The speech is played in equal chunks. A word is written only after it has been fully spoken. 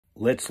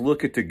Let's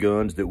look at the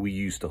guns that we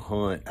used to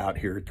hunt out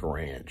here at the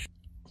ranch.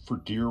 For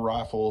deer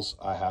rifles,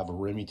 I have a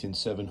Remington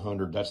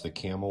 700. That's the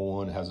camo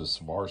one. It has a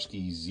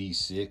Swarovski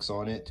Z6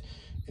 on it.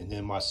 And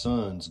then my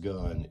son's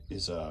gun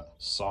is a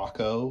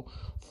Sacco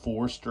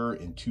Forester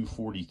in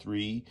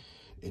 243,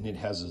 and it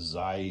has a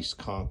Zeiss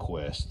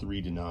Conquest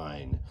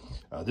 3-9.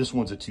 This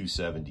one's a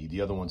 270.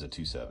 The other one's a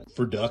 270.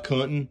 For duck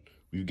hunting,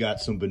 we've got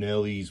some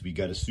Benellis. We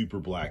got a Super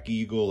Black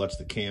Eagle. That's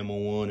the camo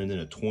one, and then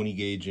a 20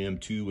 gauge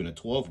M2 and a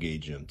 12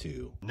 gauge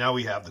M2. Now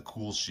we have the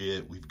cool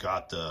shit. We've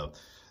got the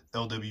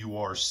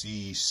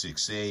LWRC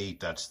 6.8,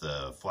 that's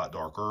the flat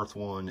dark earth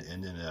one,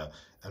 and then an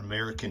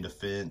American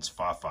Defense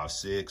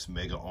 5.56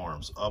 Mega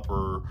Arms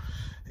upper,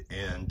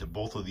 and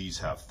both of these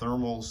have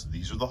thermals.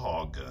 These are the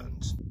hog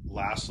guns.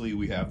 Lastly,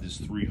 we have this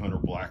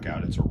 300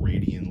 Blackout. It's a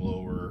Radian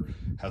lower,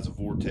 has a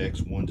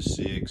Vortex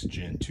 1-6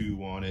 Gen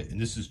 2 on it,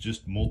 and this is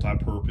just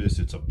multi-purpose.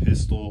 It's a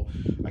pistol.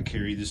 I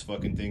carry this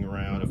fucking thing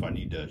around if I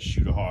need to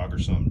shoot a hog or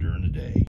something during the day.